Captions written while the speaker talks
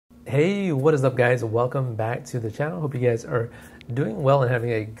Hey, what is up, guys? Welcome back to the channel. Hope you guys are doing well and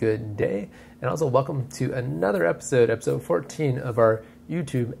having a good day. And also welcome to another episode 14 of our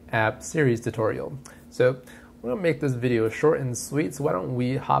YouTube app series tutorial. So we're gonna make this video short and sweet, so why don't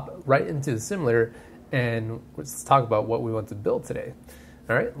we hop right into the simulator and let's talk about what we want to build today.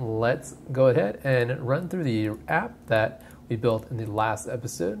 All right, let's go ahead and run through the app that we built in the last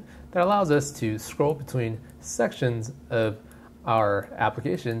episode that allows us to scroll between sections of our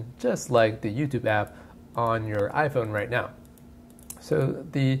application, just like the YouTube app on your iPhone right now. So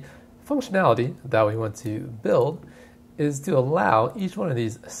the functionality that we want to build is to allow each one of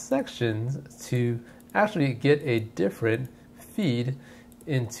these sections to actually get a different feed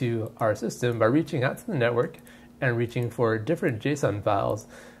into our system by reaching out to the network and reaching for different JSON files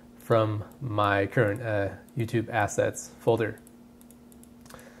from my current YouTube assets folder.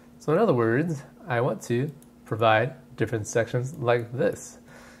 So in other words, I want to provide different sections like this.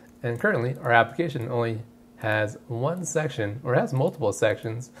 And currently our application only has one section, or has multiple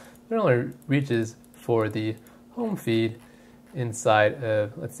sections. It only reaches for the home feed inside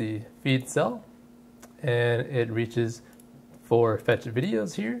of, let's see, FeedCell, and it reaches for fetch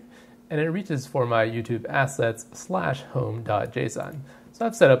videos here, and it reaches for my YouTube assets /home.json. So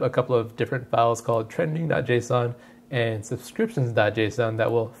I've set up a couple of different files called trending.json and subscriptions.json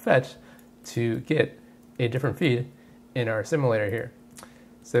that will fetch to get a different feed in our simulator here.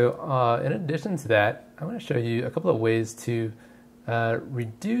 So in addition to that, I want to show you a couple of ways to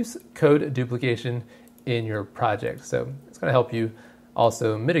reduce code duplication in your project. So it's going to help you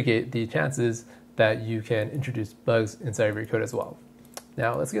also mitigate the chances that you can introduce bugs inside of your code as well.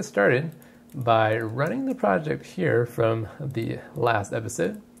 Now let's get started by running the project here from the last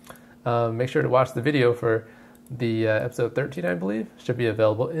episode. Make sure to watch the video for the episode 13, I believe. Should be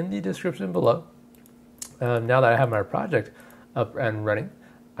available in the description below. Now that I have my project up and running,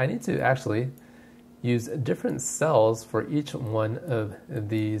 I need to actually use different cells for each one of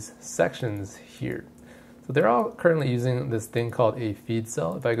these sections here. So they're all currently using this thing called a feed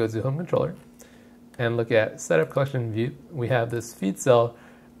cell. If I go to Home Controller and look at Setup Collection View, we have this feed cell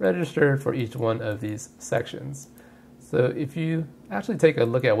registered for each one of these sections. So if you actually take a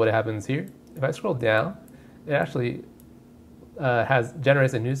look at what happens here, if I scroll down, it actually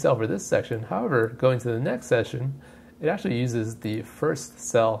generates a new cell for this section. However, going to the next section, it actually uses the first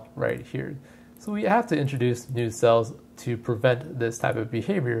cell right here. So we have to introduce new cells to prevent this type of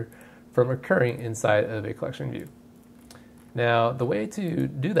behavior from occurring inside of a collection view. Now, the way to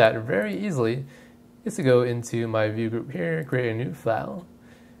do that very easily is to go into my view group here, create a new file,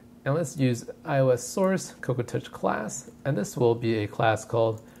 and let's use iOS source CocoaTouch class, and this will be a class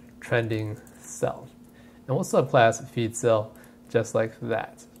called trending cell. And we'll subclass FeedCell just like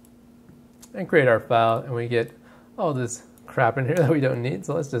that. And create our file, and we get all this crap in here that we don't need,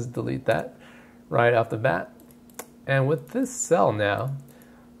 so let's just delete that right off the bat. And with this cell now,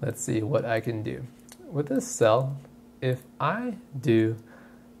 let's see what I can do. With this cell, if I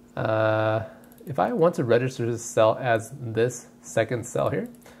want to register this cell as this second cell here,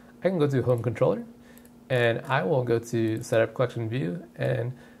 I can go to Home Controller, and I will go to Setup Collection View,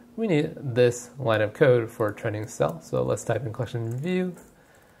 and we need this line of code for trending cell. So let's type in collection view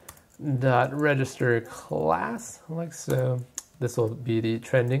dot register class like so. This will be the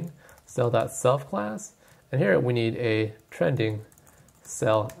trending cell dot self class, and here we need a trending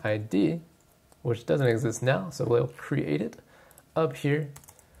cell ID, which doesn't exist now, so we'll create it up here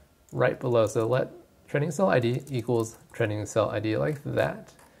right below. So let trending cell ID equals trending cell ID like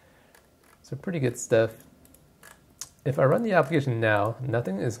that. So pretty good stuff. If I run the application now,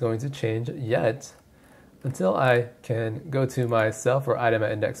 nothing is going to change yet until I can go to my self or item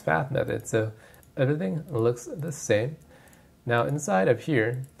at index path method. So everything looks the same. Now inside of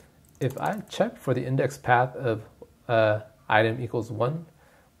here, if I check for the index path of item equals 1,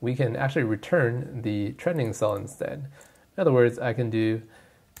 we can actually return the trending cell instead. In other words, I can do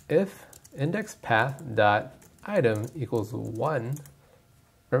if index path dot item equals 1,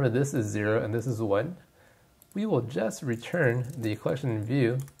 remember this is 0 and this is 1, we will just return the collection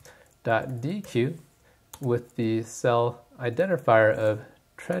view dot dequeue with the cell identifier of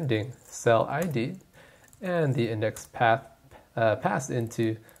trending cell ID and the index path passed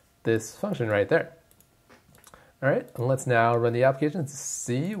into this function right there. All right, and let's now run the application to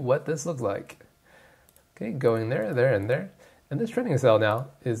see what this looks like. Okay, going there, there, and there. And this trending cell now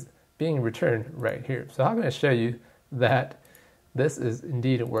is being returned right here. So how can I show you that this is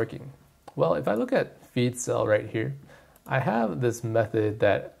indeed working? Well, if I look at FeedCell right here, I have this method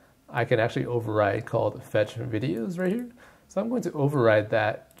that I can actually override called fetch videos right here. So I'm going to override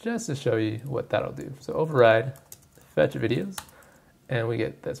that just to show you what that'll do. So override fetch videos, and we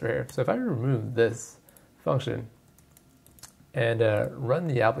get this right here. So if I remove this function and run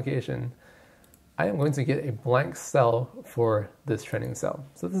the application, I am going to get a blank cell for this trending cell.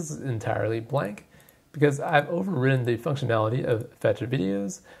 So this is entirely blank because I've overridden the functionality of fetch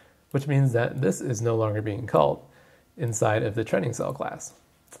videos, which means that this is no longer being called inside of the trending cell class.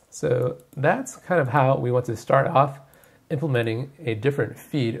 So that's kind of how we want to start off implementing a different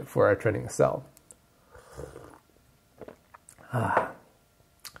feed for our trending cell.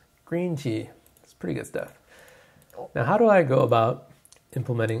 Green tea, it's pretty good stuff. Now, how do I go about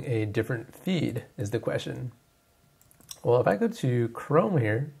implementing a different feed is the question. Well, if I go to Chrome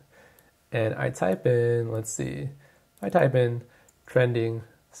here and I type in, let's see, I type in trending.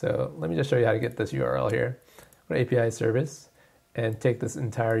 So let me just show you how to get this URL here. Go to API service and take this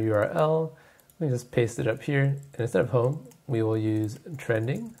entire URL. Let me just paste it up here. And instead of home, we will use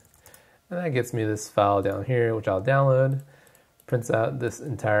trending. And that gets me this file down here, which I'll download. Prints out this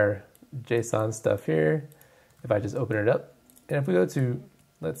entire JSON stuff here. If I just open it up, and if we go to,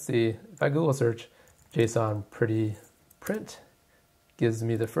 let's see, if I Google search JSON pretty print, gives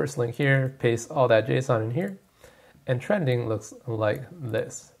me the first link here, paste all that JSON in here, and trending looks like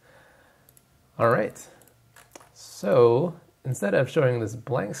this. All right, so instead of showing this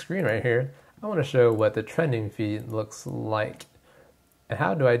blank screen right here, I want to show what the trending feed looks like. And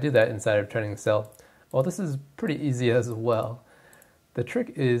how do I do that inside of trending cell? Well, this is pretty easy as well. The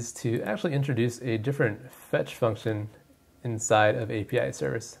trick is to actually introduce a different fetch function inside of API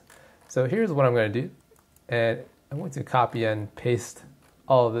service. So here's what I'm going to do, and I'm going to copy and paste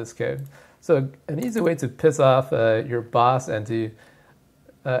all of this code. So an easy way to piss off your boss and to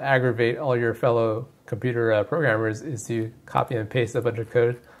aggravate all your fellow computer programmers is to copy and paste a bunch of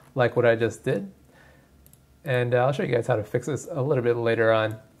code like what I just did. And I'll show you guys how to fix this a little bit later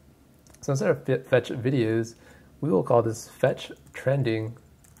on. So instead of fetch videos, we will call this fetch trending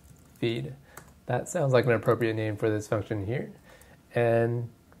feed. That sounds like an appropriate name for this function here. And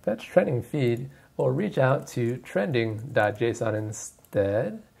fetch trending feed will reach out to trending.json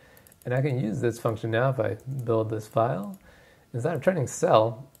instead. And I can use this function now if I build this file. Instead of trending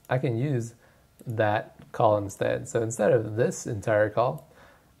cell, I can use that call instead. So instead of this entire call,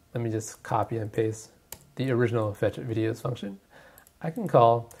 let me just copy and paste the original fetch videos function. I can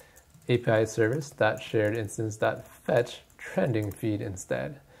call API service.sharedInstance.fetch trending feed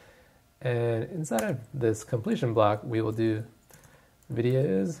instead. And inside of this completion block, we will do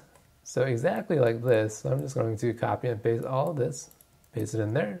videos. So exactly like this. So I'm just going to copy and paste all of this, paste it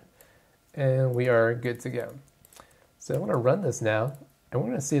in there, and we are good to go. So I'm going to run this now, and we're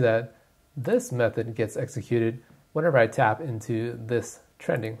going to see that this method gets executed whenever I tap into this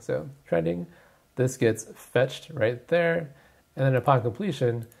trending. So trending, this gets fetched right there, and then upon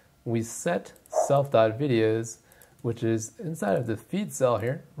completion, we set self.videos, which is inside of the feed cell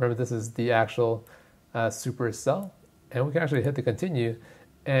here. Remember, this is the actual super cell, and we can actually hit the continue,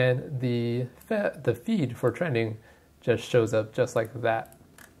 and the feed for trending just shows up just like that.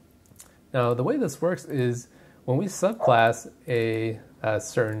 Now, the way this works is when we subclass a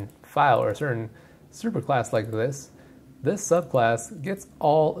certain file or a certain superclass like this subclass gets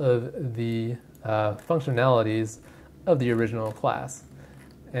all of the functionalities of the original class.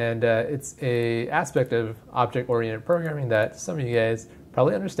 And it's a aspect of object-oriented programming that some of you guys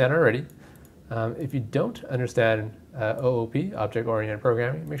probably understand already. If you don't understand OOP, object-oriented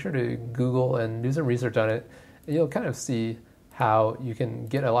programming, make sure to Google and do some research on it, and you'll kind of see how you can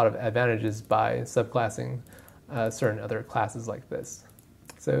get a lot of advantages by subclassing certain other classes like this.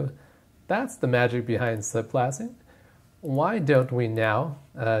 So that's the magic behind subclassing. Why don't we now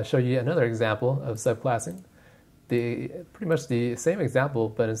show you another example of subclassing? Pretty much the same example,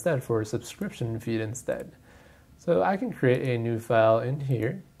 but instead for a subscription feed instead. So I can create a new file in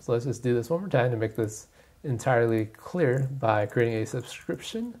here. So let's just do this one more time to make this entirely clear by creating a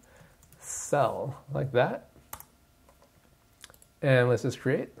subscription cell like that. And let's just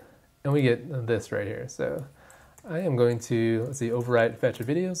create, and we get this right here. So I am going to, let's see, overwrite fetch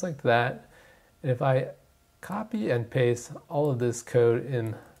videos like that. And if I copy and paste all of this code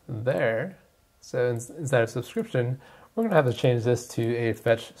in there, so instead of subscription, we're going to have to change this to a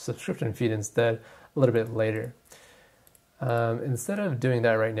fetch subscription feed instead a little bit later. Instead of doing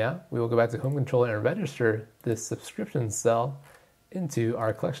that right now, we will go back to home controller and register this subscription cell into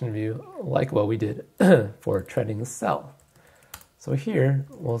our collection view like what we did for trending cell. So here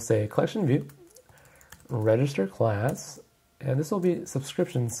we'll say collection view, register class, and this will be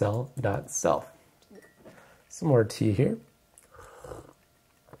subscription cell.self. Some more tea here.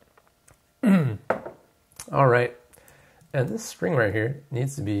 All right, and this string right here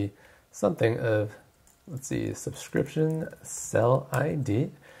needs to be something of let's see, subscription cell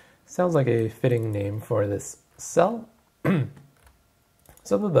ID. Sounds like a fitting name for this cell.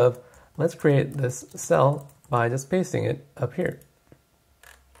 So up above, let's create this cell by just pasting it up here.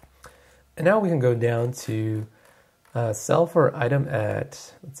 And now we can go down to cell for item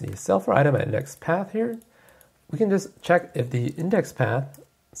at, let's see, cell for item at index path here. We can just check if the index path,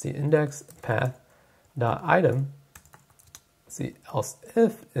 let's see, index path dot item, let's see, else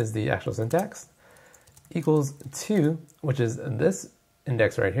if is the actual syntax, equals 2, which is this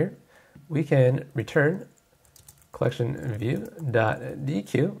index right here. We can return collection view dot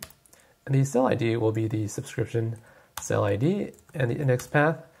dequeue, and the cell ID will be the subscription cell ID and the index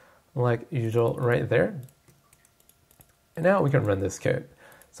path like usual right there. And now we can run this code.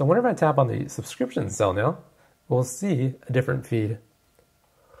 So whenever I tap on the subscription cell now, we'll see a different feed.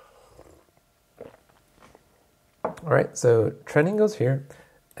 All right, so trending goes here,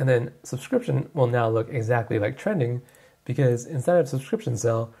 and then subscription will now look exactly like trending because instead of subscription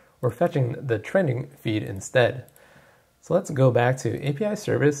cell, we're fetching the trending feed instead. So let's go back to API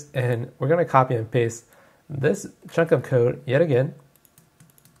service, and we're going to copy and paste this chunk of code yet again.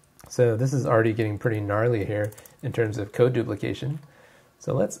 So this is already getting pretty gnarly here in terms of code duplication.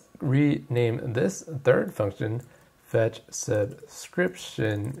 So let's rename this third function fetch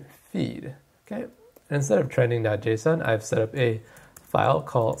subscription feed. Okay. And instead of trending.json, I've set up a file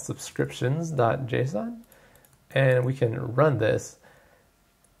called subscriptions.json, and we can run this,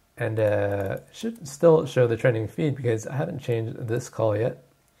 and it should still show the trending feed because I haven't changed this call yet.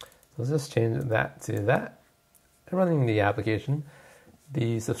 So let's just change that to that. And running the application,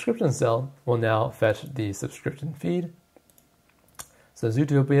 the subscription cell will now fetch the subscription feed. So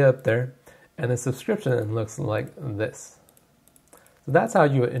Zootopia up there, and the subscription looks like this. So that's how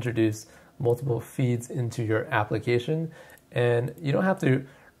you would introduce multiple feeds into your application, and you don't have to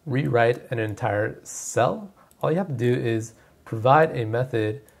rewrite an entire cell. All you have to do is provide a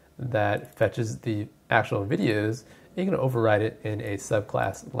method that fetches the actual videos. You can override it in a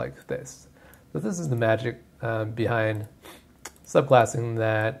subclass like this. So this is the magic behind subclassing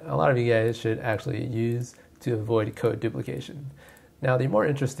that a lot of you guys should actually use to avoid code duplication. Now, the more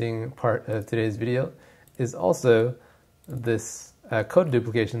interesting part of today's video is also this code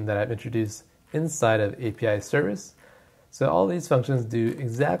duplication that I've introduced inside of API service. So all these functions do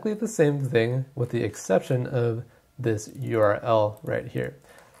exactly the same thing with the exception of this URL right here.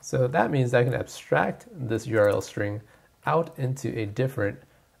 So that means I can abstract this URL string out into a different,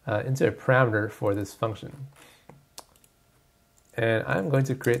 into a parameter for this function. And I'm going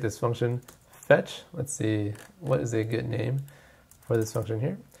to create this function fetch. Let's see, what is a good name for this function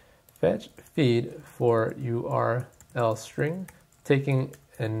here? Fetch feed for URL string, taking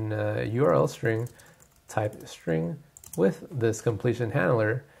an URL string type string with this completion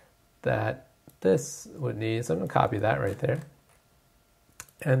handler that this would need. So I'm going to copy that right there.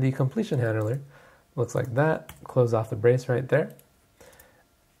 And the completion handler looks like that. Close off the brace right there.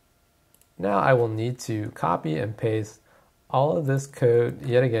 Now I will need to copy and paste all of this code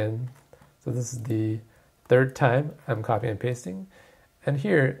yet again. So this is the third time I'm copying and pasting. And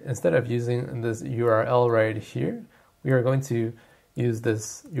here, instead of using this URL right here, we are going to use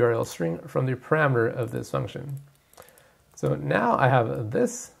this URL string from the parameter of this function. So now I have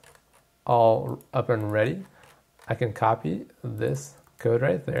this all up and ready. I can copy this code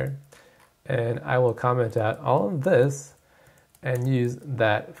right there, and I will comment out all of this and use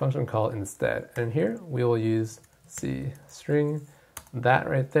that function call instead. And here we will use string, that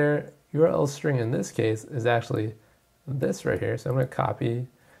right there. URL string in this case is actually this right here. So I'm going to copy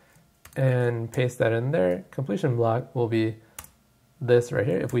and paste that in there. Completion block will be this right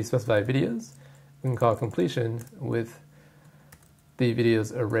here. If we specify videos, we can call completion with the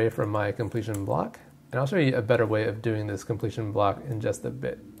videos array from my completion block. And I'll show you a better way of doing this completion block in just a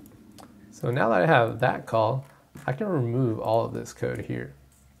bit. So now that I have that call, I can remove all of this code here.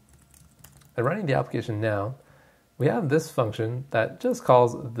 And running the application now, we have this function that just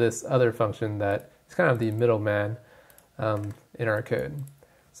calls this other function that is kind of the middleman in our code.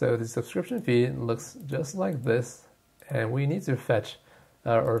 So the subscription feed looks just like this, and we need to fetch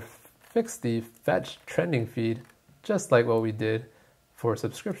or fix the fetch trending feed just like what we did for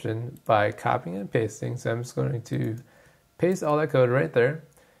subscription by copying and pasting. So I'm just going to paste all that code right there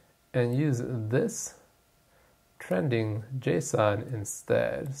and use this trending JSON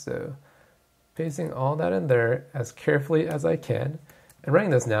instead. So pasting all that in there as carefully as I can, and running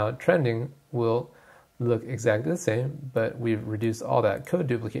this now, trending will look exactly the same, but we've reduced all that code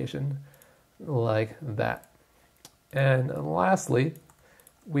duplication like that. And lastly,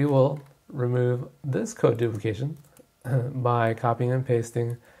 we will remove this code duplication by copying and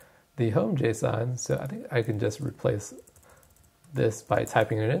pasting the home JSON, so I think I can just replace this by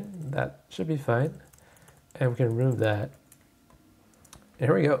typing it in. That should be fine. And we can remove that. And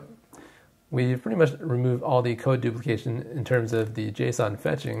here we go. We've pretty much removed all the code duplication in terms of the JSON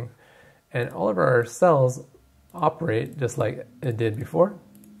fetching, and all of our cells operate just like it did before.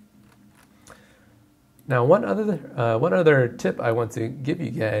 Now, one other tip I want to give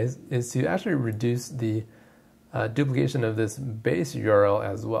you guys is to actually reduce the duplication of this base URL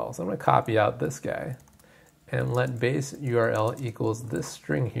as well. So I'm going to copy out this guy and let base URL equals this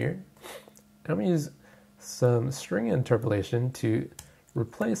string here. And I'm going to use some string interpolation to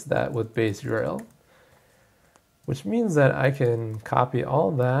replace that with base URL, which means that I can copy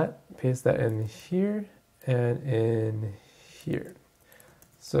all that, paste that in here and in here.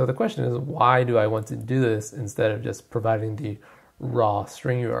 So the question is, why do I want to do this instead of just providing the raw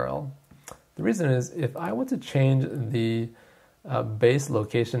string URL? The reason is, if I want to change the base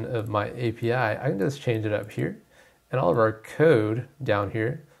location of my API, I can just change it up here, and all of our code down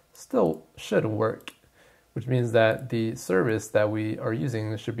here still should work, which means that the service that we are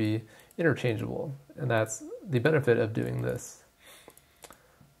using should be interchangeable, and that's the benefit of doing this.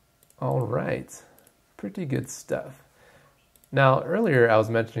 All right, pretty good stuff. Now, earlier I was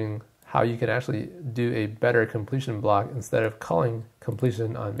mentioning how you can actually do a better completion block instead of calling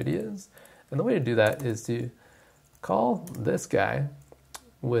completion on videos. And the way to do that is to call this guy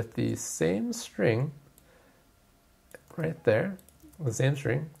with the same string right there, the same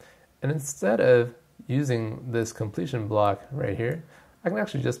string, and instead of using this completion block right here, I can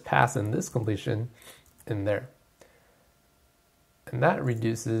actually just pass in this completion in there. And that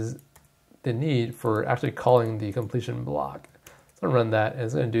reduces the need for actually calling the completion block. So I'm going to run that, and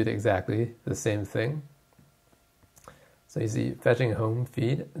it's going to do exactly the same thing. So you see fetching home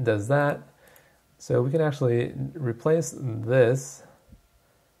feed does that. So we can actually replace this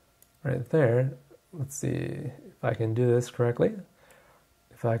right there. Let's see if I can do this correctly.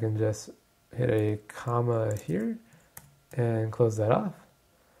 If I can just hit a comma here and close that off.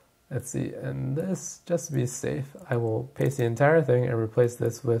 Let's see, and this, just to be safe, I will paste the entire thing and replace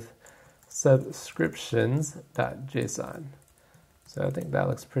this with subscriptions.json. So I think that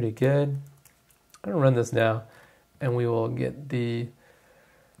looks pretty good. I'm going to run this now, and we will get the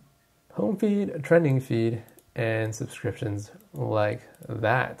home feed, trending feed, and subscriptions like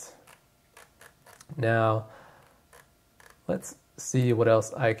that. Now, let's see what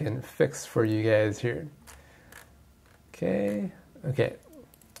else I can fix for you guys here. Okay.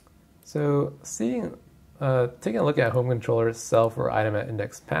 So taking a look at home controller itself or item at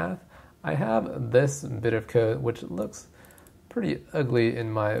index path, I have this bit of code which looks pretty ugly in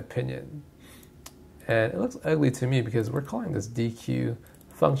my opinion. And it looks ugly to me because we're calling this DQ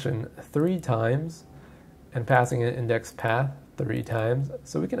function 3 times and passing an index path 3 times.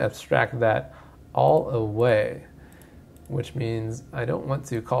 So we can abstract that all away, which means I don't want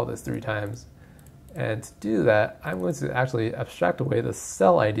to call this 3 times. And to do that, I'm going to actually abstract away the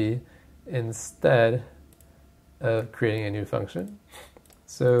cell ID instead of creating a new function.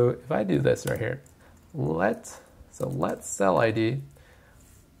 So if I do this right here, let cell ID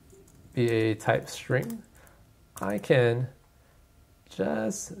be a type string, I can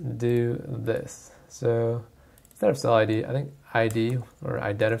just do this. So instead of cell ID, I think ID or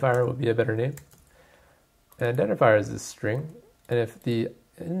identifier would be a better name. An identifier is a string, and if the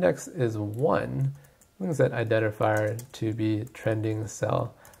index is 1, we can set identifier to be trending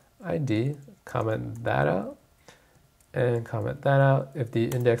cell ID, comment that out, and comment that out. If the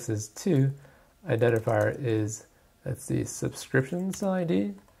index is 2, identifier is, let's see, subscription cell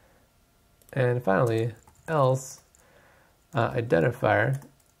ID, and finally, else identifier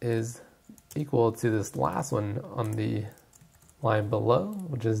is equal to this last one on the line below,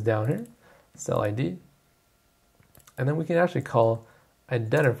 which is down here, cell ID. And then we can actually call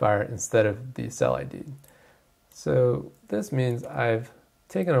identifier instead of the cell ID. So this means I've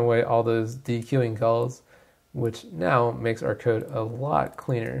taken away all those dequeuing calls, which now makes our code a lot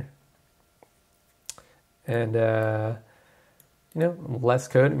cleaner. And less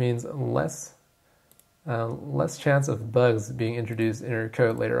code means less chance of bugs being introduced in your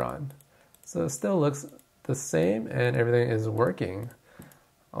code later on. So it still looks the same and everything is working.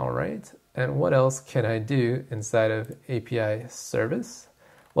 All right, and what else can I do inside of API service?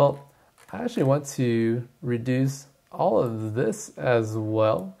 Well, I actually want to reduce all of this as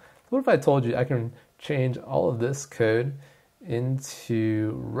well. What if I told you I can change all of this code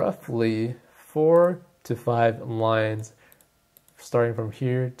into roughly 4 to 5 lines starting from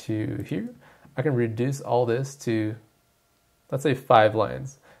here to here? I can reduce all this to, let's say, 5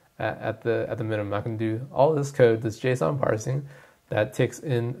 lines at the minimum. I can do all this code, this JSON parsing, that takes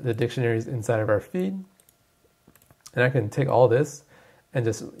in the dictionaries inside of our feed. And I can take all this and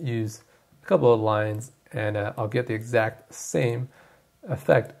just use a couple of lines, and I'll get the exact same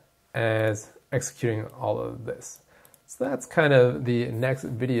effect as executing all of this. So that's kind of the next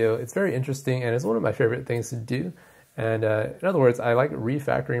video. It's very interesting, and it's one of my favorite things to do. And in other words, I like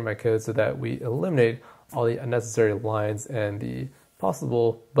refactoring my code so that we eliminate all the unnecessary lines and the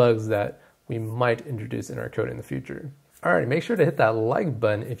possible bugs that we might introduce in our code in the future. Alright, make sure to hit that like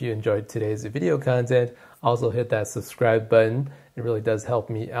button if you enjoyed today's video content. Also hit that subscribe button. It really does help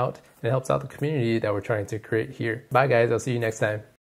me out, and it helps out the community that we're trying to create here. Bye guys, I'll see you next time.